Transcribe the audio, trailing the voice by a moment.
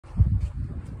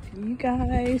You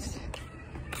guys,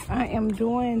 I am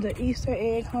doing the Easter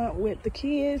egg hunt with the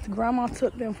kids. Grandma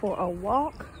took them for a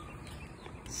walk.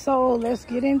 So let's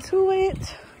get into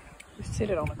it. Let's sit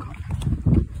it on the car.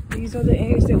 These are the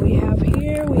eggs that we have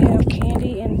here. We have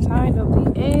candy inside of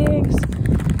the eggs.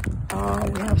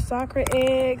 We have soccer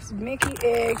eggs, Mickey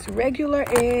eggs, regular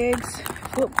eggs,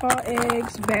 football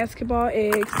eggs, basketball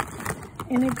eggs,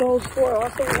 and it goes for,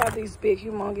 also we have these big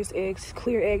humongous eggs,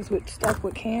 clear eggs with stuffed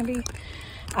with candy.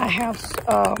 I have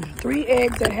 3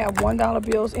 eggs that have $1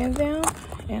 bills in them,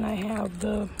 and I have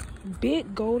the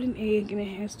big golden egg, and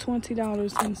it has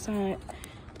 $20 inside.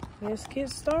 Let's get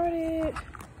started.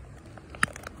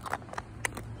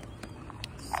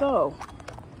 So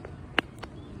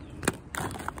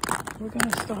we're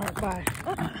gonna start by,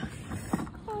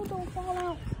 oh, don't fall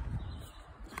out.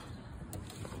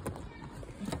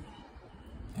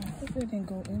 I think it didn't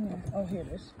go in there. Oh, here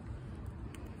it is.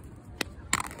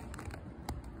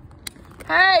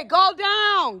 Hey, go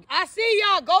down. I see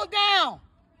y'all, go down.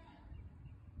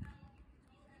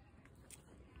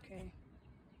 Okay.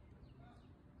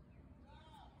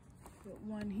 Put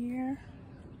one here.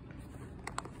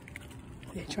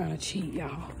 They're trying to cheat,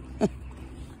 y'all.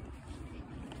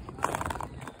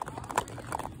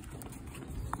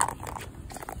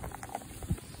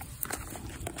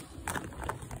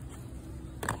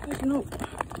 Nope.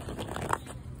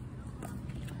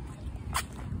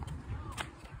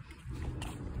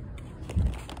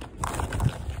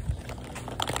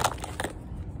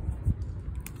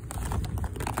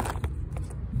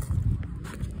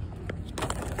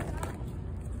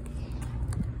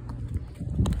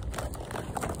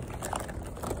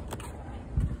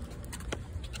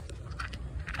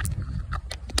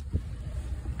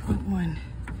 Put one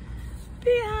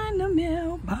behind the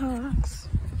mailbox.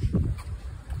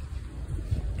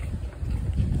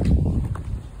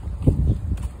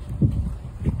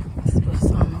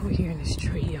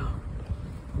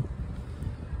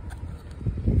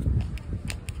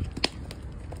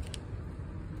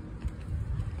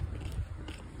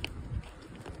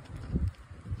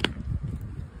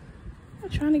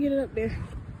 Trying to get it up there.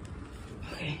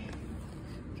 Okay,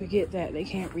 forget that, they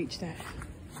can't reach that.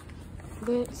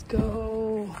 Let's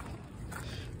go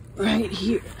right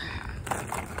here.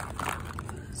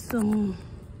 Some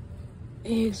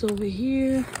eggs over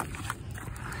here,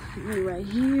 right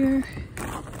here.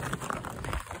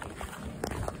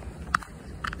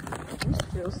 This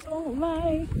feels so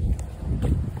light.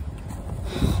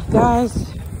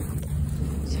 Guys,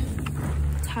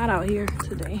 it's hot out here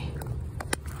today.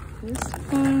 This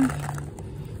one,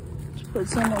 let's put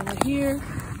some over here,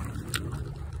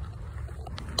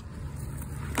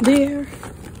 there.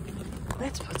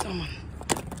 Let's put some on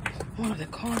one of the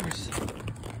cars.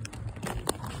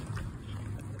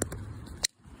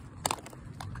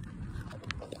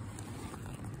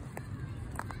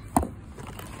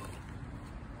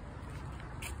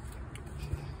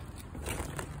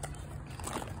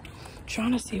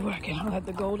 Trying to see where I can have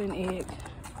the golden egg.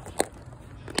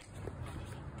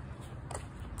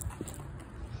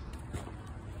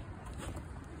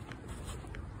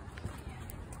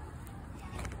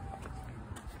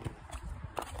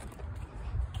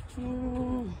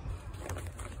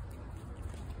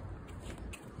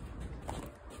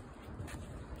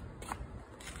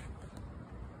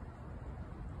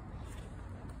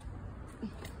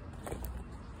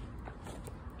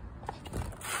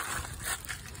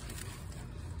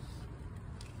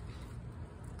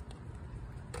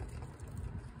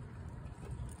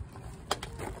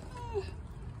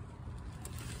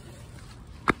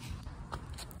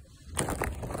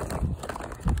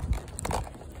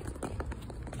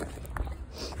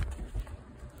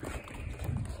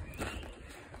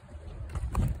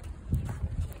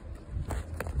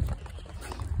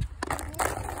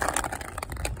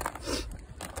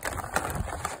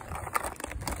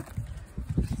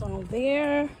 Some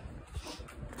there,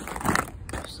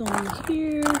 some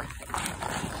here,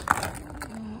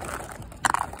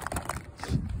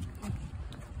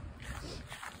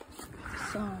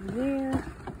 some there.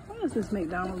 What is this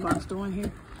McDonald's box doing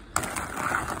here?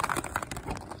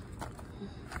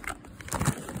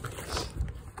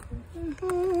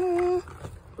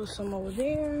 Put some over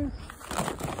there.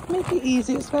 Make it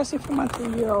easy, especially for my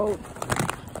 3-year-old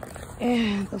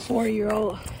and the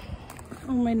 4-year-old. I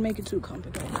don't want to make it too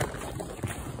complicated.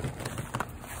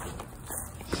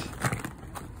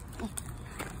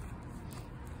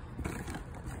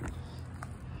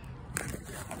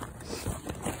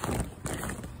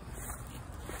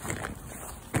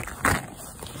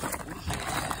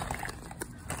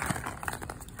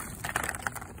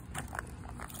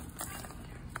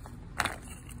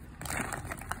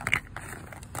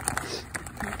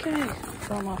 Okay.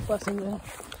 Grandma fussing with them.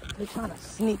 They're trying to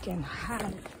sneak and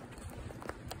hide.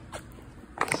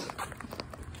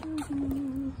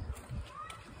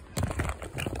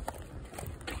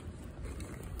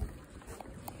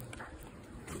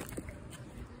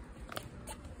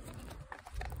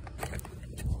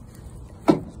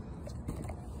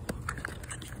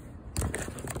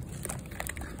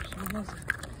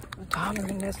 I'm taller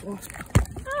than this one.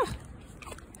 Ah,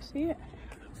 see it?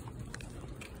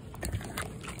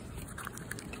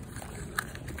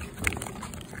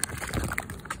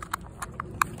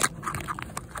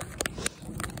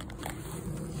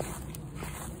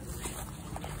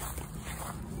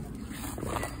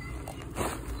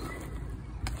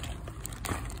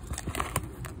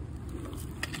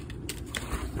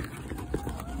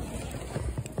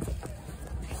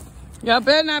 Y'all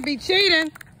better not be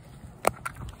cheating.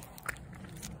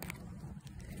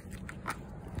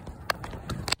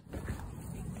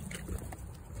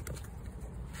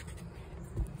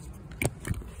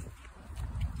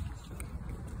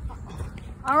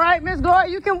 All right, Miss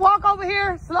Gloria, you can walk over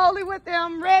here slowly with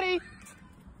them. Ready?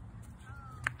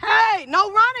 Hey,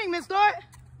 no running, Miss Gloria.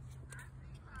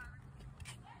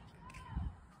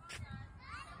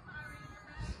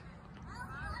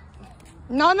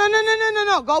 No.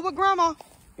 Go with Grandma.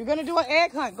 You're going to do an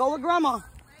egg hunt. Go with Grandma.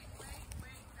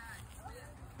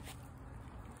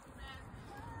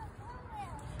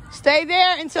 Stay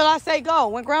there until I say go.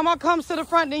 When Grandma comes to the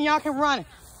front, then y'all can run it.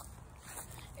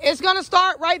 It's going to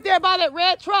start right there by that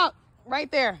red truck.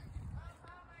 Right there.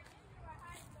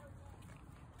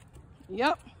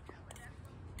 Yep.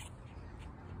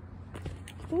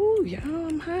 Ooh, y'all,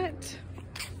 I'm hot.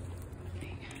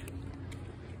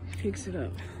 Fix it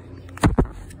up.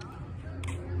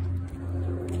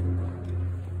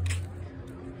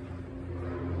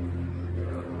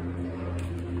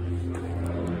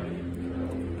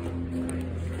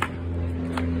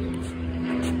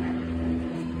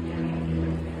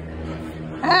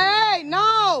 Hey,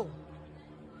 no!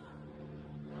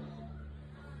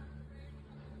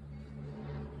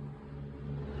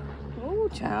 Oh,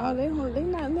 child, they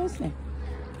not listening.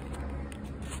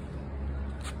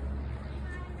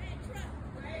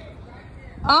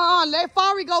 Let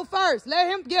Fari go first. Let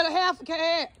him get a half a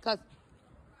head.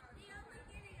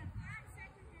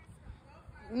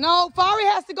 No, Fari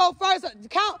has to go first.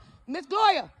 Count, Miss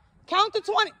Gloria, count to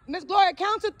 20. Miss Gloria,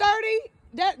 count to 30.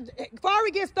 That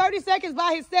Fari gets 30 seconds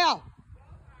by himself.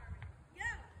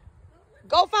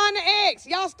 Go find the eggs.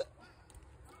 Y'all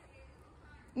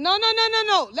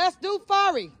No. Let's do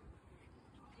Fari.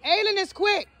 Aylin is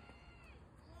quick.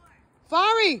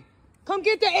 Fari, come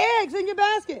get the eggs in your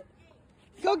basket.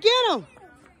 Go get them.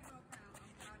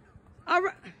 All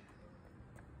right.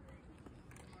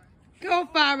 Go,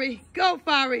 Fari. Go,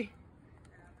 Fari.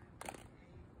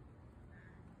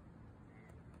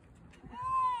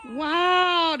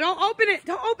 Wow. Don't open it.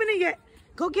 Don't open it yet.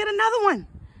 Go get another one.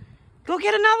 Go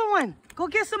get another one. Go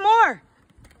get some more.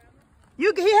 He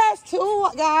has 2,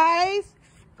 guys.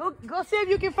 Go see if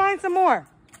you can find some more.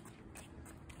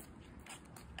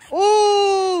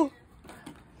 Ooh.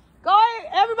 Go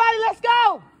ahead. Everybody, let's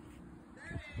go.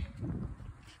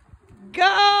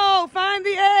 Go. Find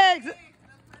the eggs.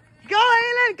 Go,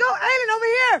 Aylin. Go, Aylin, over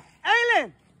here.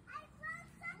 Aylin.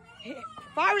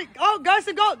 Fari. Oh,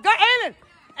 Gerson, go. Go, Aylin.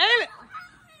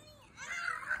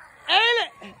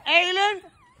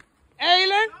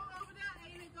 Aylin.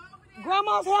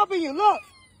 Grandma's helping you. Look.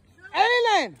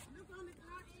 Aylin.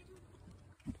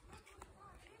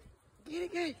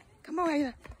 Get it. Come on,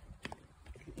 Aylin.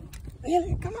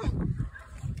 Aylin, come on.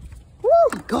 Woo.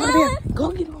 Go over there.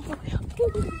 Go get it over there.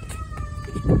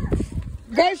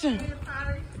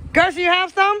 Gerson, you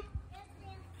have some?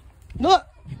 Look.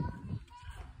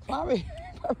 Sorry.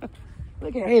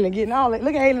 Look at Aylin getting all that.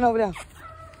 Look at Aylin over there.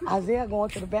 Isaiah going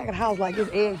to the back of the house like his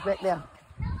eggs back there.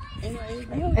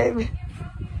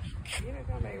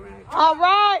 All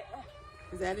right.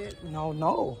 Is that it?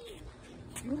 No.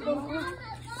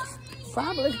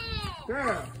 Probably.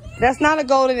 Girl. That's not a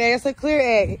golden egg. It's a clear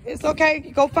egg. It's okay.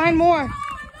 Go find more.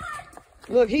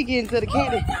 Look, he getting to the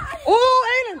candy. Ooh,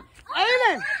 Aylin.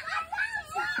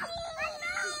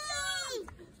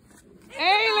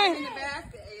 In the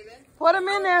basket, Aylin. Put him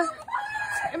in there.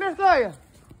 Hey, Miss Gloria.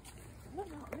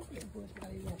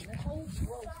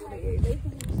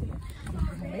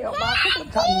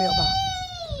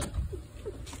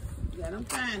 Yeah, I'm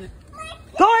finding it.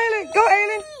 Go,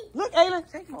 Aylin. Look, Aylin.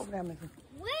 Take him over there, Miss.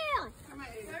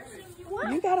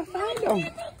 You gotta find them.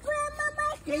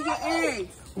 Get your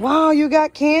eggs. Wow, you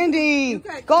got candy.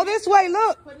 Go this way.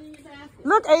 Look. Put it in your basket.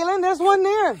 Look, Aylin. There's one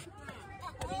there.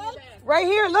 Right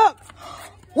here. Look.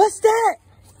 What's that?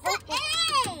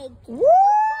 Woo!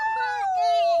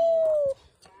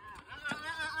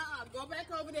 Go back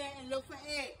over there and look for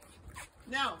eggs.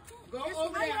 No, go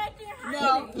over there.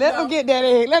 No. Let them get that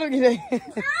egg. Let them get that egg.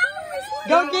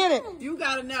 Go get it. You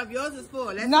got enough. Yours is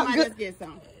full. Let's Not good. just get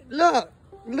some. Look.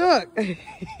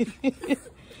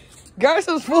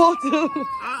 Gerson's full too.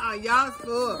 Y'all's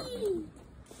full.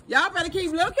 Y'all better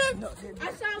keep looking.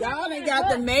 Y'all ain't got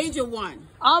the major one.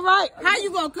 All right. How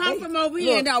you gonna come from over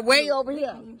here and not way over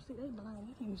here? You see, they blind.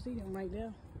 You can't even see them right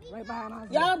there. Right behind us.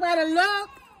 Y'all better look.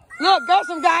 Look,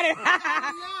 Gerson got it.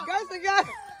 Gerson got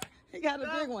it. He got the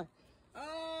big one.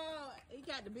 Oh, he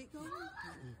got the big one?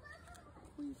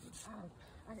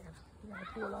 I gotta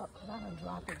pull up because I done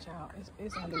dropped it, child.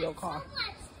 It's under your car.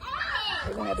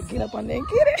 They're gonna have to get up on there and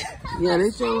get it. Yeah,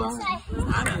 they sure are.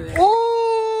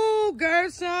 Oh,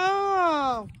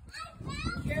 Gerson.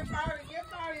 Get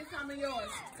Farley some of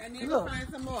yours. And then Look, find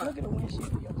some more. look at the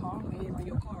windshield of your car. On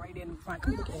your car right there in the front.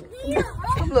 Come look at it.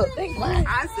 Look, they blind.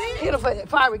 I see it. Get it for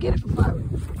Fiery. Get it for Fiery.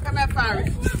 Come here,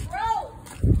 Farley.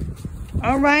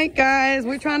 All right, guys.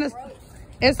 We're trying to...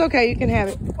 It's okay. You can have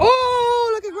it.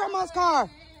 Oh, look at Grandma's car.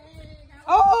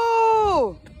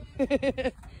 Oh.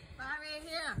 Here.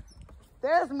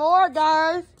 There's more,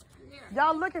 guys.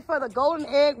 Y'all looking for the golden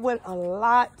egg with a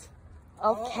lot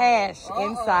of cash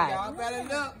inside. Y'all better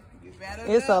look. You better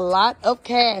It's a lot of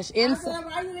cash inside.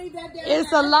 Why you leave that there?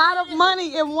 It's a lot of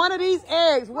money in one of these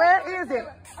eggs. Where is it?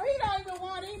 Oh, he don't even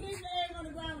want it. He leaves the egg on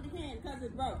the ground with the can because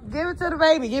it's broke. Give it to the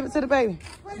baby. Give it to the baby.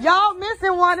 Y'all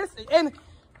missing one. And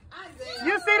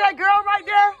you see that girl right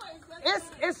there?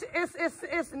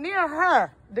 It's near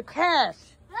her. The cash,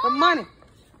 the money.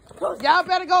 Y'all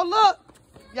better go look.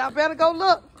 Y'all better go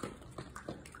look.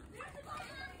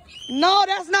 No,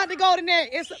 that's not the golden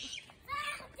egg.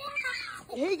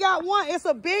 He got one. It's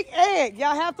a big egg.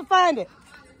 Y'all have to find it.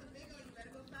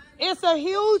 It's a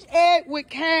huge egg with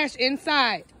cash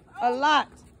inside. A lot.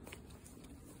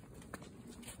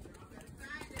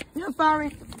 You're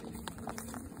sorry.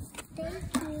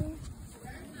 Thank you.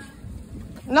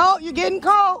 No, you're getting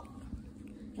cold.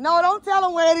 No, don't tell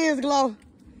them where it is, Glow.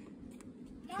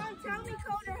 Mom, tell me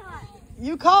cold or hot.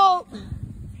 You cold.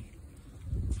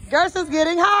 Gerson's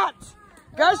getting hot.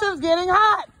 Gerson's getting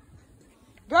hot.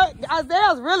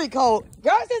 Isaiah's really cold.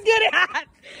 Gerson's getting hot.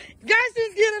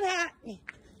 Gerson's getting hot.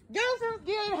 Gerson's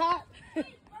getting hot.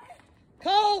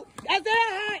 Cold.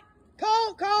 Isaiah hot.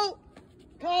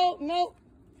 Cold. No.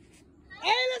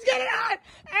 Aylin's getting hot.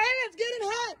 Aylin's getting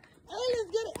hot.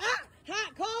 Aylin's getting hot.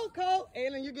 Hot. Cold.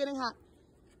 Aylin, you're getting hot.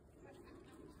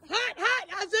 Hot.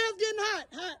 Isaiah's getting hot.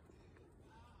 Hot.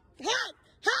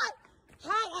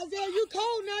 Isaiah, you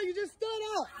cold now. You just stood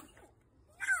up.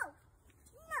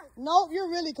 No, you're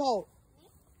really cold.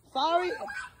 Fiery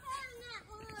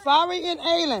and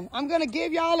Aylin. I'm going to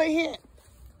give y'all a hint.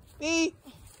 Beep.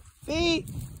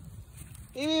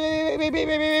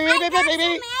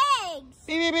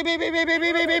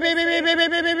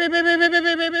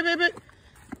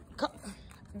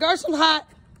 Gerson's hot.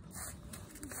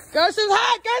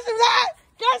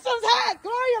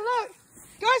 Gloria, look.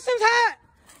 Gerson's hot.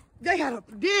 They got to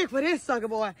dig for this sucker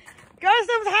boy.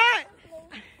 Gerson's hot.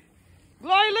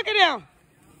 Gloria, look at him.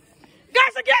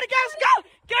 Gerson, get it, Gerson, go.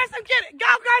 Gerson, get it. Go,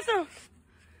 Gerson.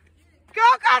 Go,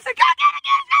 Gerson, go get it,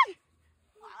 Gerson.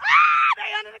 Ah,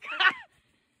 they under the car.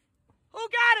 Who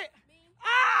got it?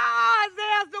 Ah,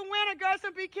 Isaiah's the winner,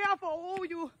 Gerson. Be careful. Oh,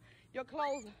 your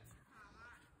clothes.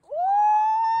 Ooh,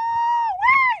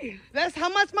 wait. That's how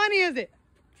much money is it?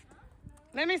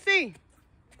 Let me see.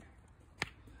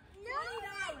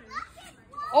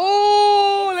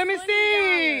 Oh, let me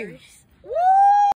see.